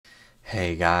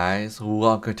Hey guys,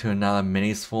 welcome to another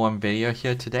Minisforum video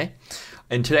here today.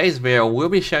 In today's video, we'll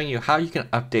be showing you how you can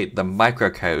update the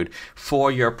microcode for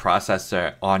your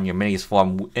processor on your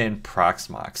Minisforum in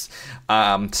Proxmox.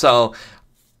 So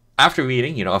after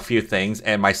reading, a few things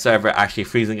and my server actually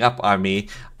freezing up on me,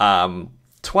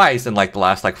 twice in the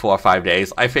last 4 or 5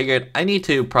 days, I figured I need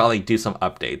to probably do some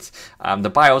updates. The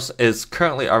BIOS is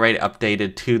currently already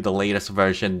updated to the latest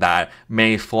version that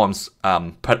Minisforums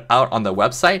put out on the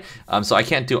website, so I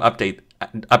can't update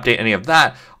any of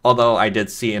that, although I did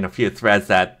see in a few threads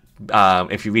that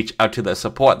if you reach out to the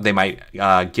support, they might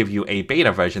give you a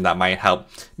beta version that might help,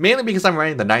 mainly because I'm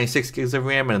running the 96 gigs of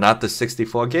RAM and not the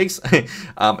 64 gigs. And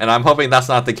I'm hoping that's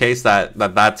not the case,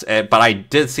 that's it. But I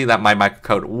did see that my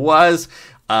microcode was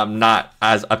not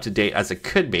as up to date as it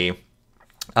could be.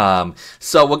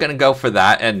 So we're going to go for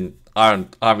that. And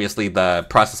obviously the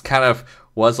process kind of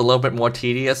was a little bit more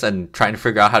tedious, and trying to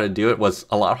figure out how to do it was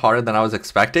a lot harder than I was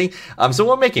expecting. So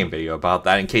we're making a video about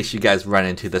that in case you guys run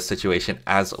into this situation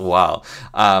as well.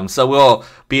 So we'll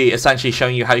be essentially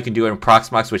showing you how you can do it in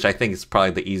Proxmox, which I think is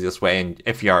probably the easiest way. And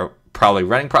if you're probably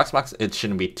running Proxmox, it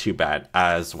shouldn't be too bad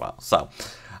as well. So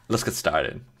let's get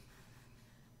started.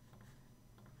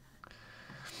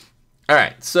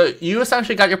 Alright, so you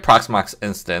essentially got your Proxmox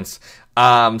instance.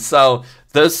 So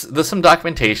there's some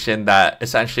documentation that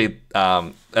essentially it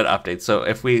updates. So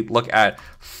if we look at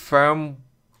firmware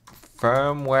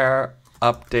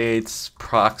updates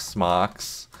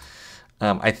Proxmox,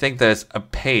 I think there's a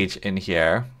page in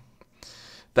here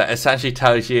that essentially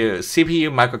tells you CPU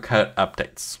microcode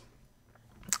updates.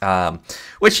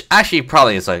 Which actually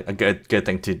probably is a good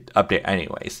thing to update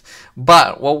anyways.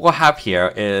 But what we'll have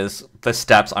here is the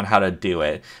steps on how to do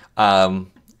it.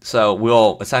 So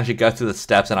we'll essentially go through the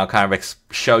steps, and I'll kind of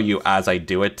show you as I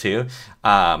do it too.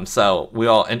 So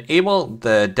we'll enable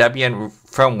the Debian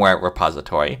firmware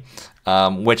repository,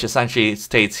 which essentially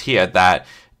states here that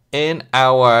in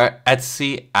our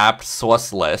etc apt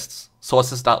source lists,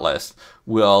 sources.list,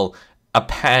 we'll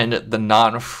append the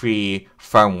non-free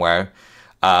firmware,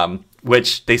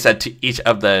 which they said to each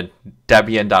of the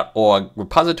debian.org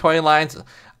repository lines,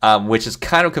 which is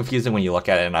kind of confusing when you look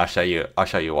at it, and I'll show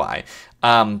you why.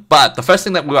 But the first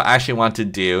thing that we'll actually want to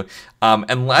do,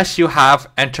 unless you have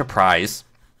enterprise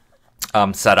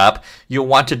set up, you'll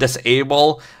want to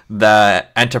disable the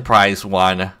enterprise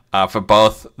one for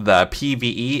both the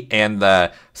PVE and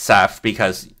the Ceph,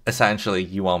 because essentially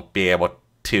you won't be able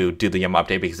to do the yum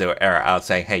update because it will error out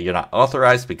saying, hey, you're not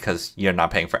authorized because you're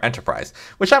not paying for enterprise,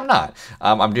 which I'm not.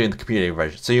 I'm doing the community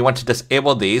version. So you want to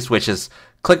disable these, which is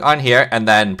click on here, and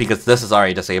then because this is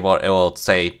already disabled, it will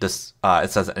say this.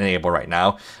 It says enable right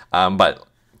now, but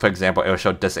for example, it will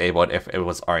show disabled if it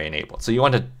was already enabled. So you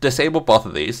want to disable both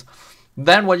of these.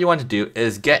 Then what you want to do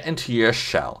is get into your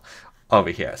shell over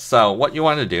here. So what you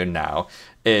want to do now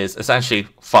is essentially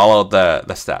follow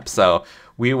the steps. So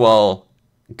we will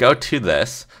go to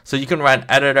this. So you can run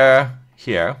editor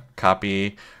here,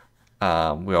 copy,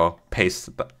 we'll paste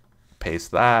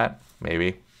that,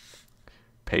 maybe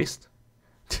paste.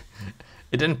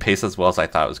 It didn't paste as well as I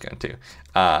thought it was going to.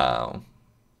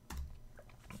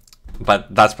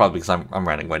 But that's probably because I'm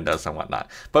running Windows and whatnot.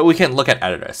 But we can look at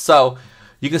editor. So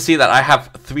you can see that I have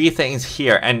 3 things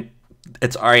here, and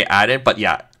it's already added, but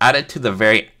yeah, added to the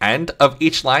very end of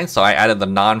each line. So I added the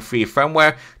non-free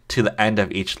firmware to the end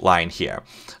of each line here.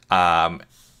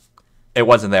 It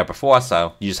wasn't there before,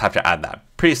 so you just have to add that.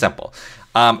 Pretty simple.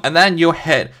 And then you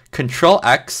hit Control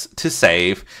X to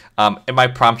save. It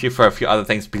might prompt you for a few other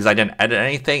things because I didn't edit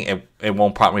anything. It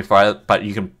won't prompt me for it, but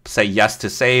you can say yes to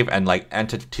save and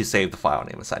enter to save the file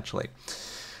name essentially.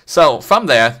 So from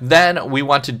there, then we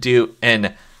want to do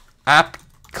an apt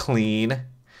clean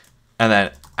and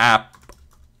then app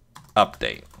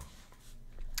update.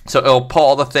 So it'll pull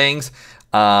all the things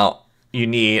you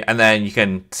need, and then you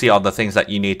can see all the things that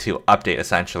you need to update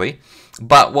essentially.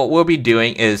 But what we'll be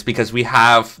doing is, because we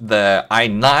have the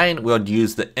i9, we'll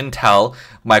use the Intel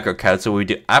microcode. So we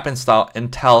do app install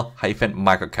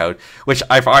Intel-microcode, which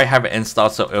I've already have it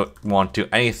installed, so it won't do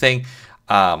anything.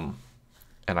 And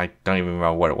I don't even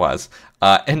remember what it was.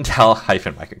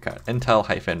 Intel-microcode.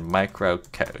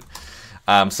 Intel-microcode.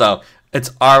 So it's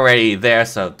already there,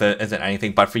 so there isn't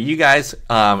anything. But for you guys,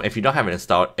 if you don't have it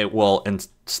installed, it will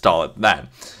install it then.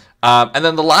 And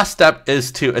then the last step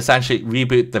is to essentially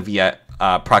reboot the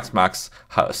Proxmox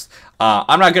host.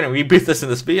 I'm not going to reboot this in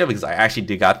this video because I actually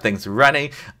do got things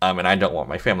running, and I don't want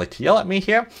my family to yell at me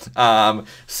here. But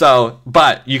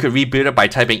you could reboot it by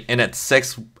typing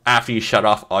init6 after you shut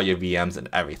off all your VMs and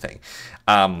everything.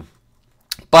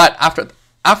 But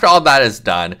after all that is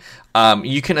done,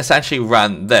 you can essentially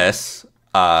run this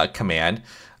command,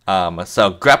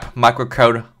 So grep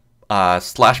microcode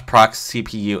 /prox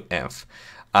CPU inf.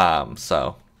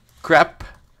 So grep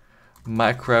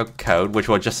microcode, which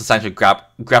will just essentially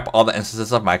grep all the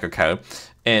instances of microcode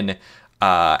in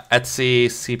etc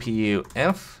CPU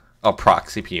inf, or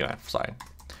prox CPU inf, sorry,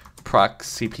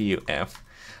 prox CPU inf.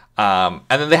 And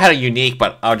then they had a unique,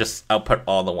 but I'll just output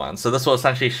all the ones. So this will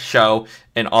essentially show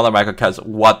in all the microcodes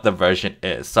what the version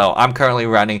is. So I'm currently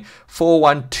running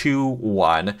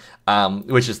 4121,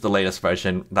 which is the latest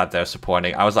version that they're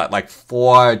supporting. I was at like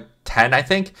 410, I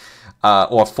think,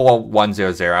 or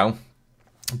 4100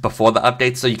 before the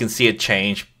update. So you can see it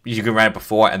change. You can run it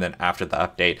before and then after the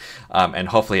update, and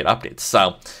hopefully it updates.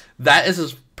 So that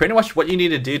is pretty much what you need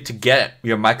to do to get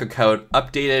your microcode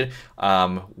updated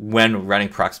when running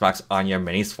Proxmox on your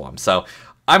Minisforum. So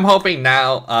I'm hoping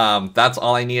now that's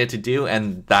all I needed to do,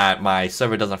 and that my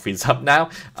server doesn't freeze up now,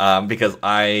 because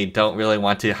I don't really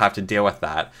want to have to deal with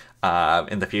that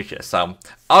in the future. So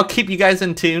I'll keep you guys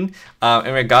in tune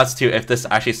in regards to if this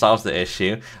actually solves the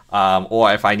issue,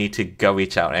 or if I need to go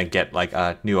reach out and get like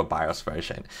a newer BIOS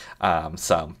version.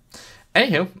 So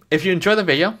anywho, if you enjoyed the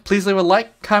video, please leave a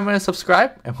like, comment, and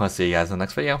subscribe, and we'll see you guys in the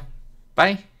next video.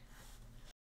 Bye!